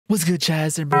What's good,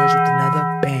 Chaz and Bros, with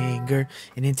another banger.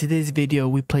 And in today's video,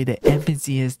 we played the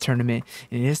MVCS tournament.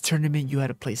 In this tournament, you had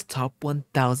to place top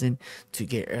 1,000 to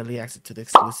get early access to the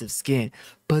exclusive skin.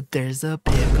 But there's a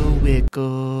pickle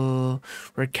wickle.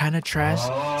 We're kind of trash,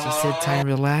 so sit tight and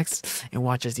relax and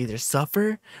watch us either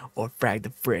suffer or frag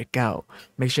the frick out.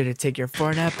 Make sure to take your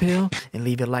Fortnite pill and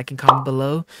leave a like and comment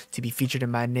below to be featured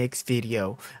in my next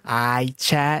video. Alright,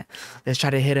 chat. Let's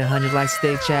try to hit 100 likes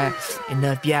today, chat.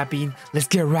 Enough yapping. Let's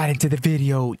get right into the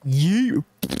video. Yeah.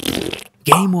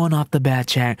 Game one off the bat,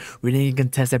 chat. We're getting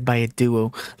contested by a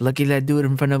duo. Lucky that dude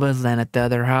in front of us landed at the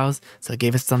other house, so it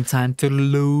gave us some time to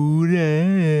load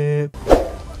up.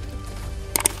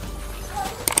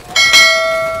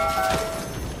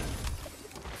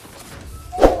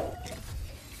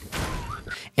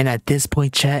 And at this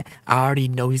point, chat, I already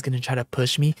know he's gonna try to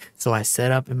push me, so I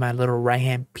set up in my little right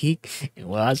hand peek and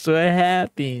watch what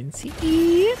happens.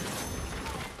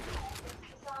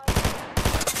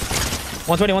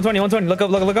 120. Look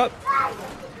up.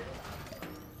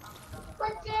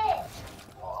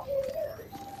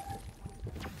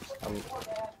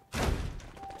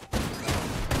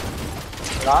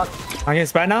 I can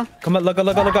spread now. Come on, look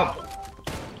up.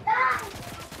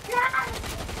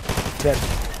 Dead.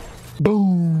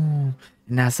 Boom.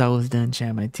 And that's how it was done,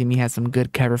 chat. My teammate had some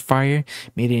good cover fire,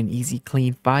 made it an easy,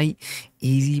 clean fight.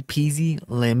 Easy peasy,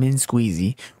 lemon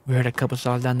squeezy. We heard a couple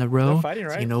shots down the road. Fighting,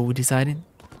 right? So you know what we decided?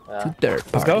 Yeah. To third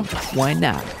party. Let's go. Why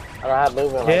not? I don't have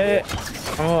movement. Yeah.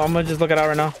 I'm gonna just look it out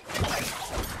right now.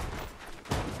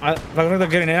 If I look like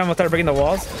getting in, I'm gonna start breaking the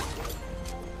walls.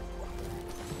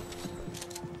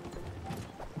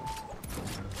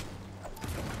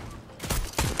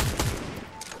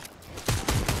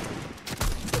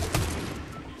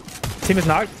 Team is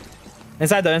knocked.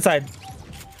 Inside.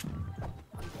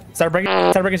 Start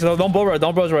breaking. So don't bull rush.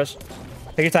 Don't bros rush.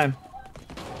 Take your time.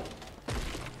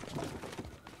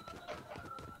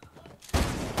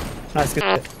 Nice,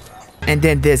 good. And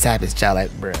then this happens, chat.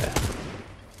 Like, bruh.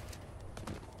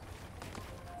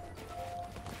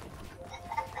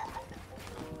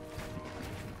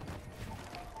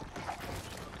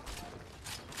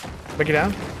 Break it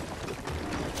down.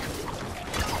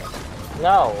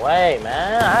 No way,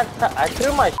 man. I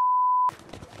threw my.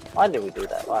 Why did we do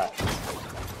that? Why?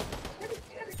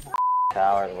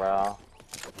 Cowards, bro.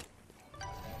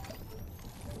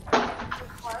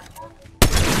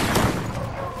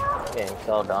 Getting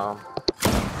so dumb.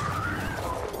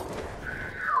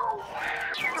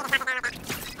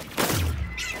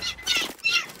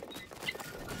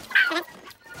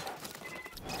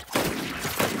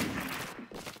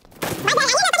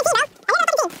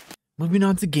 Moving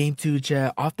on to game 2,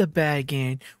 chat. Off the bat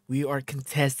again, we are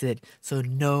contested, so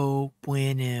no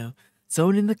bueno.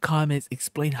 Someone in the comments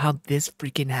explain how this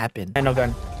freaking happened. And no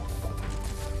gun.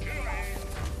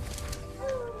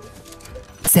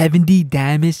 70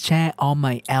 damage, chat, on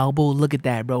my elbow. Look at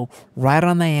that, bro. Right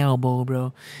on the elbow,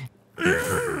 bro. He's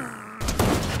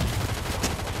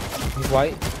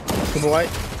white. Super white.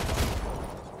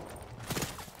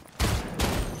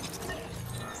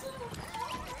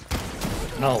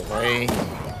 No way.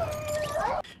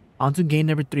 On to game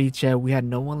number 3, chat. We had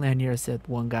no one land here except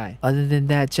one guy. Other than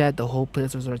that, chat, the whole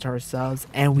place was to ourselves,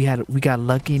 and we got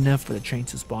lucky enough for the train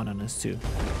to spawn on us too.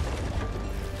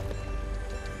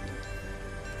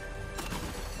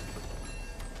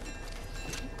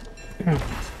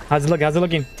 How's it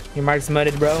looking? Your mark's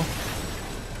mudded, bro.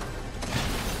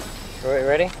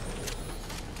 Ready?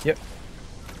 Yep.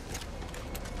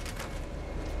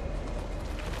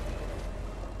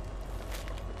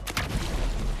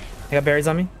 I got berries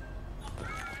on me.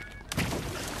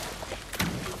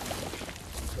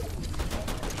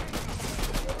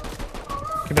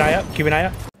 Keep an eye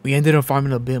up. We ended up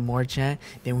farming a bit more, chat.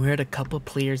 Then we heard a couple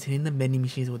players hitting the vending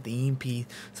machines with the EMP,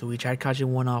 so we tried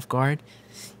catching one off guard.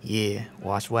 Yeah,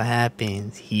 watch what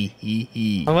happens.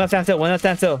 He. One left stand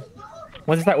still.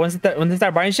 Once they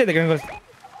start buying shit, they're gonna go.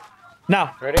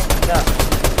 Now. Ready? Yeah.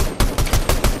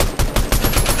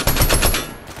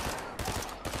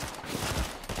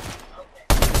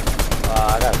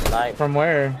 I got sniped. From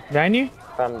where? Behind you?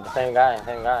 From the same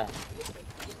guy.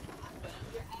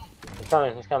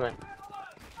 He's coming.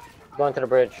 Going to the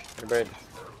bridge.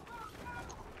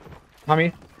 On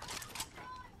me.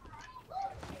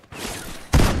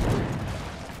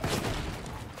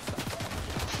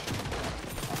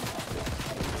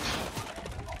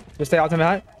 Just stay ultimate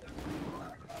high.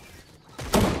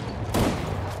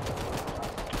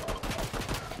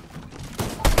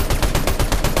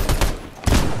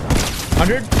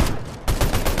 $100.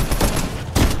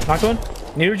 Knocked one.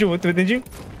 Near you, within you.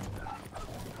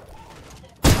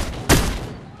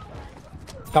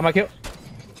 Got my kill.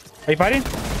 Are you fighting?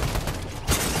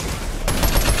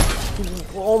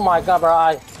 Oh my god, bro.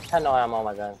 I had no ammo on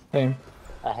my gun. Same.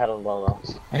 I had a low though.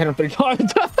 I hit him 3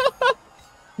 times.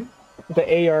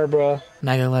 The AR, bro.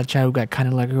 Not gonna lie, chat, we got kind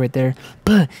of lucky right there,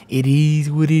 but it is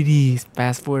what it is.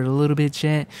 Fast forward a little bit,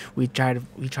 chat. We tried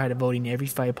to vote in every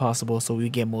fight possible so we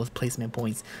get most placement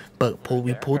points, but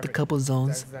we pulled a couple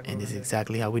zones, and this is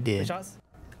exactly how we did. Shots.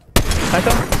 Nice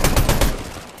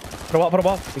though. Put a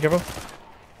ball. Be careful.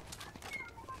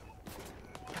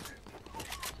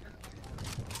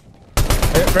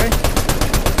 Ready?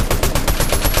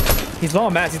 He's low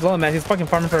on mats. He's fucking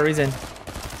farming for a reason.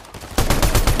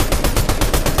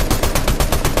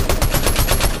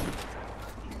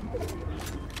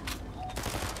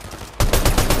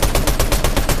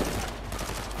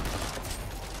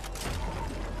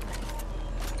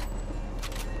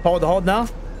 Hold now.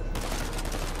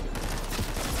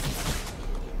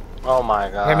 Oh my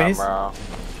god, bro.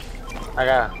 I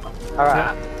got.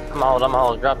 Alright. I'm gonna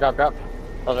hold. Drop.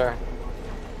 Those are.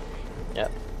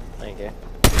 Yep. Thank you.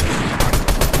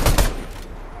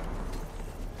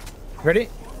 Ready?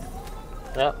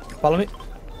 Yep. Follow me.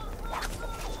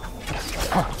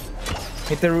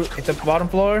 Hit the bottom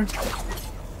floor.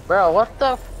 Bro, what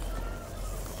the?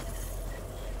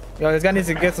 Yo, this guy needs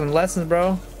to get some lessons,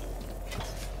 bro.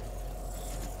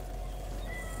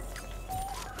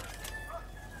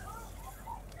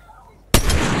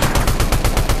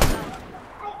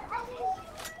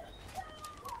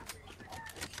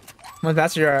 My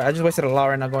faster, I just wasted a lot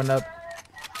right now going up.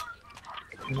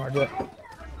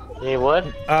 You would?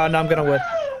 No, I'm gonna wood.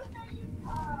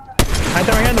 I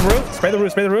right here on the roof. Spray the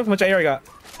roof. How much AR you got?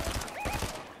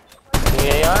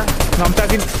 AR? No, I'm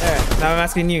asking. Now I'm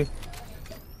asking you.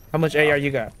 How much AR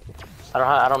you got?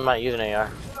 I'm not using AR.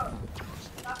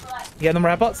 You got no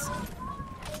more pots?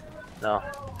 No.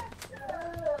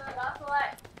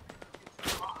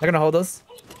 They're gonna hold us.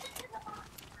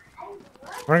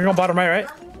 We're gonna go bottom right?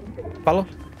 Follow.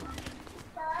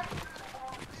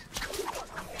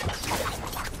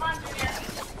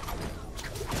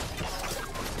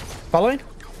 Following?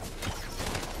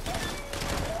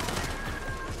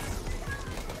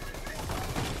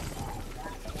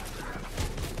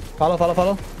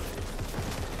 Follow.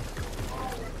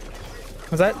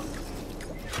 What's that?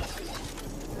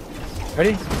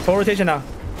 Ready? Full rotation now.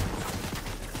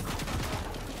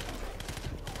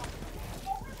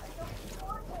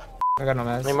 I got no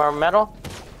mask. Any more metal?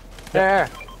 There.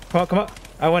 Come on.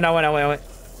 I went.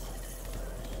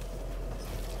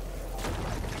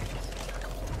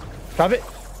 Drop it.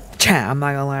 Chat, I'm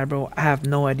not gonna lie, bro. I have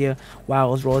no idea why I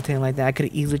was rotating like that. I could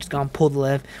have easily just gone pull the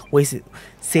left,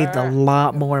 saved a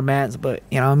lot more mats, but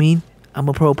you know what I mean? I'm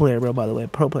a pro player, bro, by the way.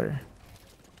 Pro player.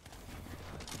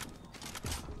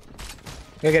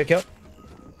 Gonna get a kill.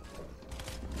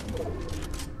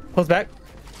 Pulls back.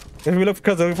 If we look for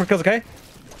kills, okay?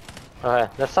 Okay,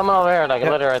 there's someone over here, like a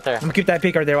litter right there. I'm gonna keep that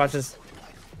peek right there, watch this.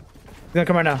 He's gonna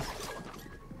come right now.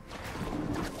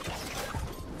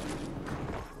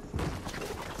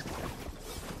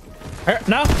 Here,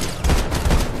 now!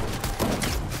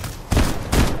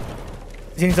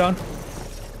 He's in his zone.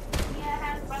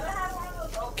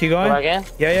 Keep going. Go again?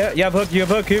 Yeah, you have hook, you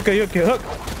hook.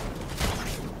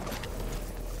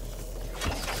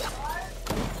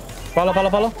 Follow.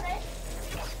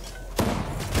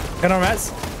 Got on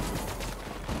rats.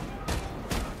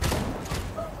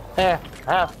 There,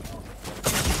 how?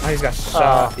 Oh, he's got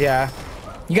shot. Yeah.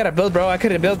 You gotta build, bro. I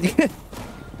couldn't build. You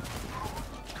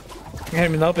had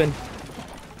him in the open.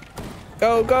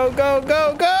 Go.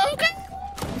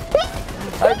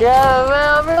 I can't, man.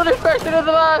 I'm really affected in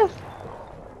the eyes.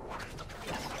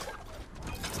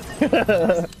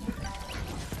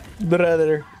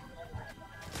 Brother.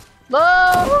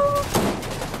 No!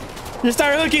 Just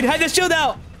start hooking. Have your shield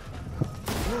out.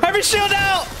 Have your shield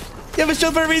out. You have a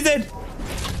shield for a reason.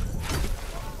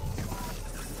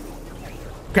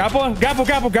 Grapple. You gotta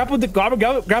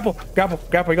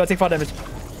take fall damage.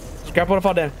 Just grapple to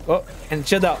fall damage. Oh, and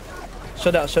shield out.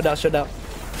 Shield out.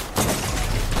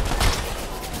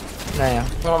 Nah.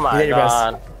 Oh my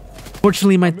god.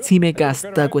 Fortunately, my teammate got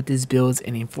stuck with his builds,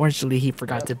 and unfortunately, he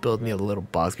forgot to build me a little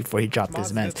box before he dropped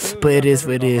his mess. But it is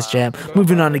what it is, champ.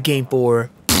 Moving on to game 4.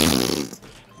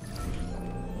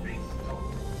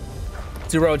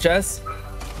 2-row chest.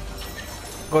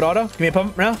 Go to auto. Give me a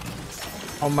pump now.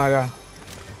 Oh my god.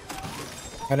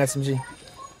 Got an SMG.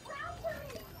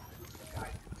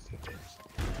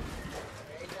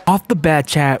 Off the bat,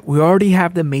 chat, we already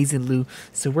have the amazing loot,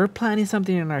 so we're planning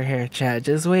something in our hair, chat.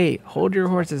 Just wait. Hold your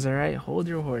horses, alright? Hold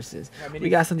your horses. We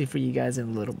got something for you guys in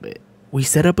a little bit. We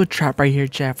set up a trap right here,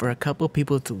 chat, for a couple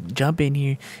people to jump in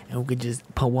here, and we could just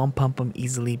pump them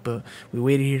easily. But we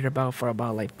waited here for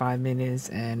about like 5 minutes,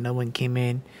 and no one came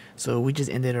in. So we just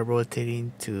ended up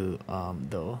rotating to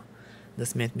the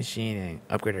Smith machine and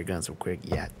upgrade our guns real quick.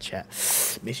 Yeah, chat.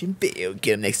 Mission failed.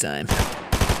 Get him next time.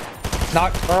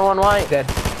 Knock. One white. Dead.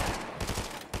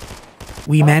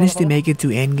 We managed to make it to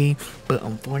endgame, but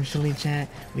unfortunately, chat,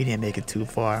 we didn't make it too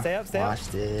far. Stay up, stay up. Watch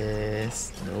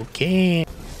this. Okay.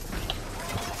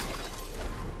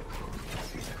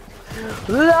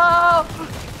 No!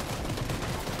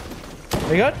 Are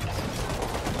you good?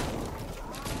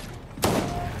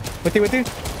 With you, with you.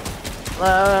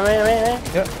 Wait.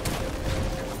 Yep.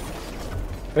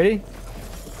 Ready?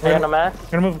 I got no mask.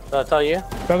 Gonna move. So I tell you.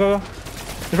 Go.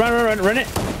 Just run it.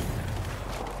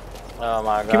 Oh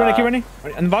my god. Keep running.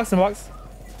 In the box.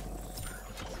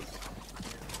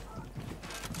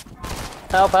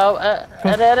 Help. I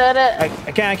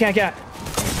can't. I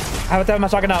have to have my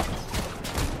shotgun out.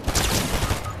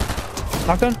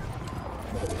 Knocked one.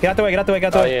 Get out the way.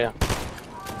 Oh yeah.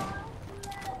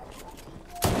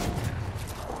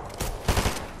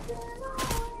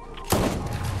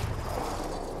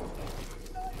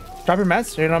 Drop your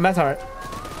mess. You're not mess, alright.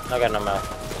 I got no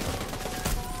mask.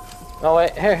 Oh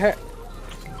wait, here.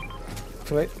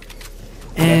 Too late.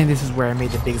 And this is where I made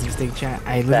the biggest mistake, chat.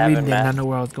 I literally did not know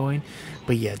where I was going.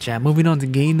 But yeah, chat, moving on to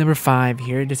game number 5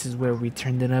 here. This is where we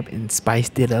turned it up and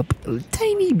spiced it up a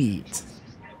tiny bit.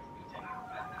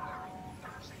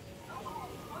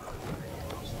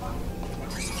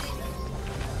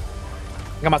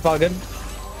 Got my spot good.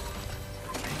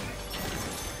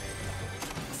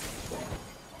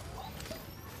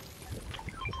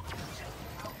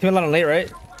 Came a little late,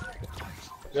 right?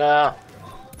 Yeah.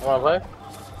 Wanna play?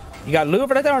 You got loot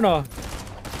for that there or no?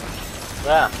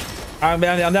 Yeah. I'm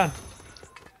down.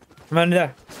 I'm under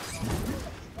there.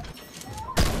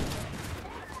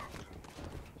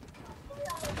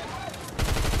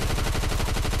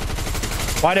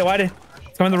 Why did?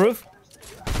 It's coming on the roof.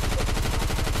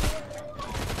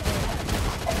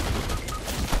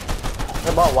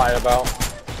 What about wide about?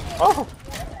 Oh,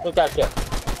 look at that shit.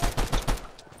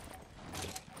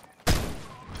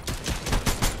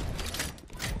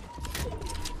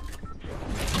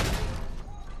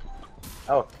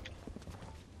 Oh.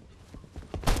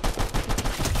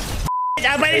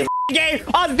 I played this game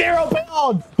on 0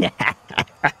 pounds.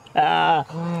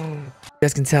 You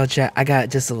guys can tell, chat, I got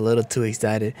just a little too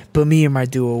excited, but me and my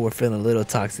duo were feeling a little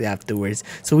toxic afterwards,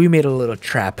 so we made a little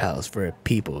trap house for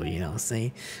people, you know what I'm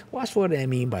saying? Watch what I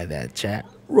mean by that, chat.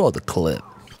 Roll the clip.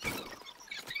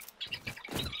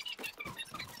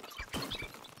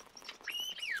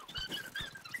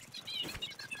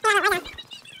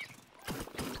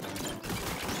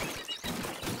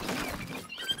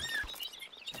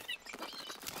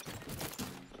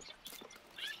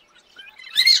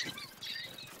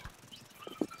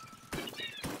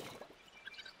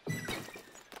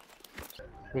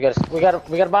 We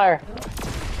got a buyer.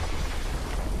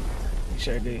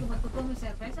 Sure do.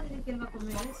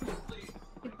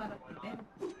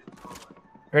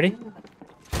 Ready?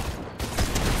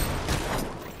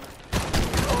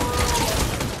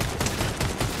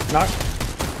 Knock.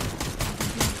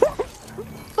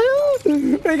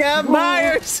 We got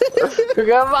buyers. We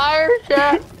got buyers,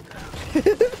 yeah.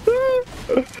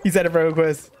 He said it for a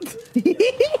request.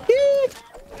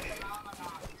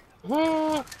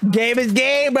 Game is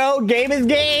game, bro. Game is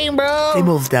game, bro. They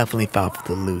most definitely fought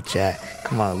for the loot, chat.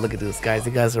 Come on, look at those guys. The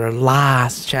guys are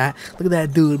lost, chat. Look at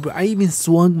that dude, bro. I even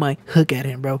swung my hook at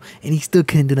him, bro, and he still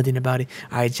couldn't do nothing about it.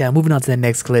 All right, chat. Moving on to the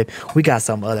next clip. We got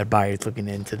some other buyers looking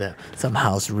into some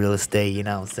house real estate. You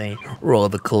know what I'm saying? Roll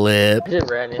the clip. I just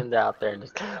ran him out there and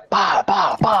just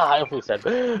bah. Who said?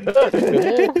 Dude,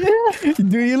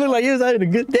 you look like you was having a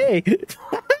good day.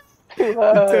 I'm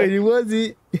telling you, was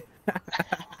it?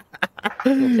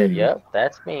 He said, "Yep,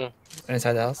 that's me."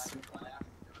 Inside the house.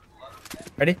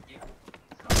 Ready?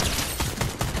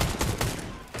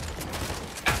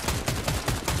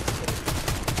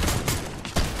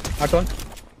 Knocked one.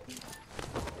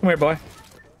 Come here, boy.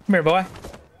 Come here, boy.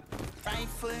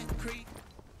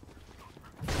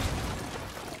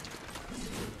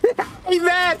 He's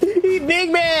mad. He's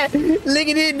big man. Look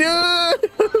at it,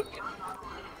 dude.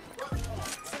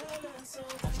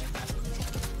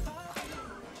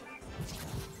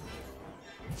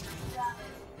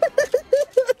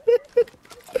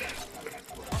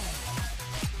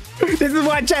 This is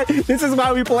why, chat. This is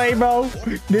why we play, bro.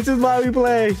 This is why we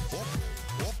play.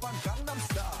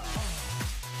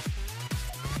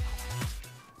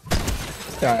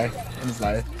 Sorry, I'm just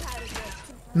lying.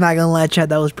 Not gonna lie, chat,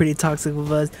 that was pretty toxic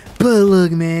of us. But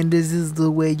look, man, this is the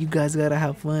way you guys gotta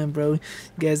have fun, bro.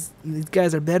 These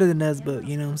guys are better than us, but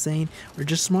you know what I'm saying? We're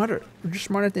just smarter. We're just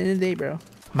smarter at the end of the day, bro.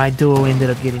 My duo ended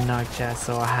up getting knocked, chat,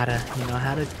 so I had to, I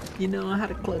had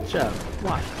to clutch up.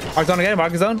 Watch. Mark zone again,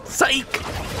 mark zone. Psych!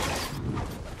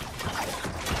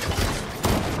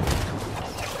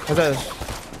 What's that?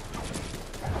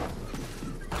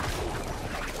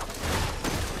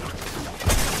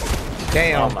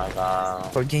 Damn. Oh my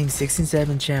god. For game 6 and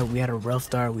 7, chat, we had a rough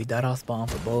start. We died off spawn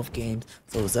for both games,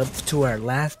 so it was up to our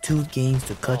last 2 games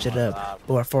to clutch it up. God.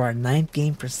 But for our 9th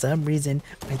game, for some reason,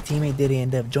 my teammate didn't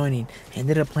end up joining. I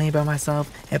ended up playing by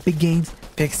myself. Epic Games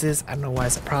fixed this. I don't know why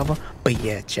it's a problem, but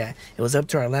yeah, chat, it was up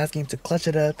to our last game to clutch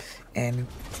it up and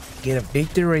get a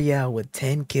victory royale with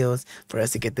 10 kills for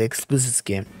us to get the exclusive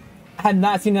skin. I had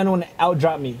not seen anyone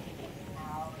outdrop me.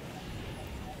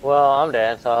 Well, I'm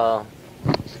dead, so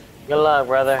good luck,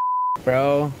 brother.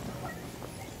 Bro.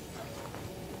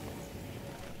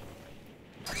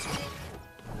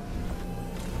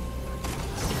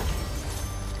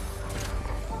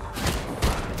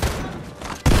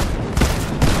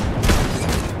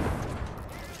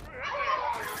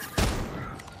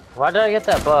 Why did I get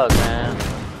that bug, man?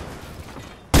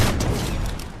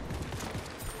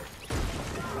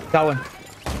 Got one.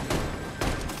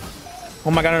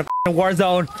 Oh my god, in a war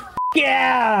zone.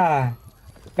 Yeah!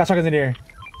 Got shotguns in here.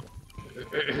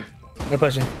 We're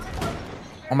pushing.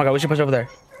 Oh my god, we should push over there.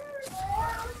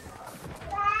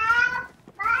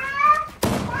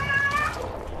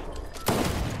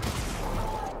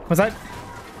 Come inside.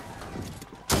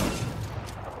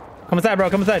 Come inside, bro.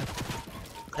 Come inside.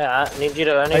 Yeah, I need you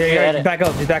to. Oh, yeah, he's back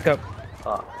up. He's back up.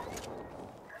 Oh.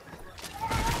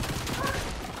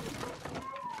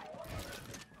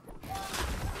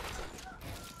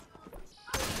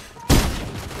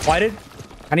 Whited.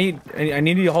 I need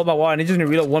you to hold my wall. I need you to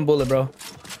reload 1 bullet, bro.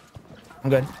 I'm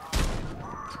good.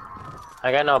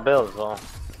 I got no bills, though.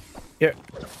 Here.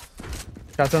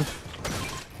 Got some.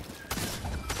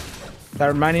 That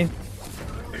reminding.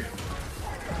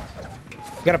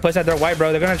 You gotta push that door white,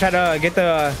 bro. They're gonna try to get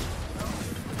the.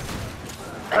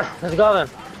 Let's go then.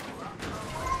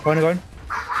 Go in.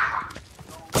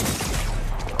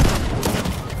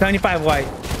 75 white.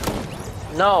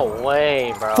 No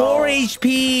way, bro. 4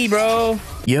 HP, bro.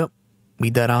 Yep. We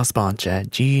died off spawn, chat.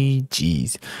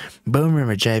 GG's. But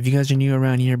remember, chat, if you guys are new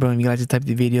around here, bro, and you guys like this type of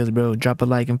videos, bro, drop a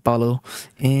like and follow.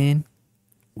 And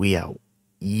we out.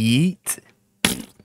 Yeet.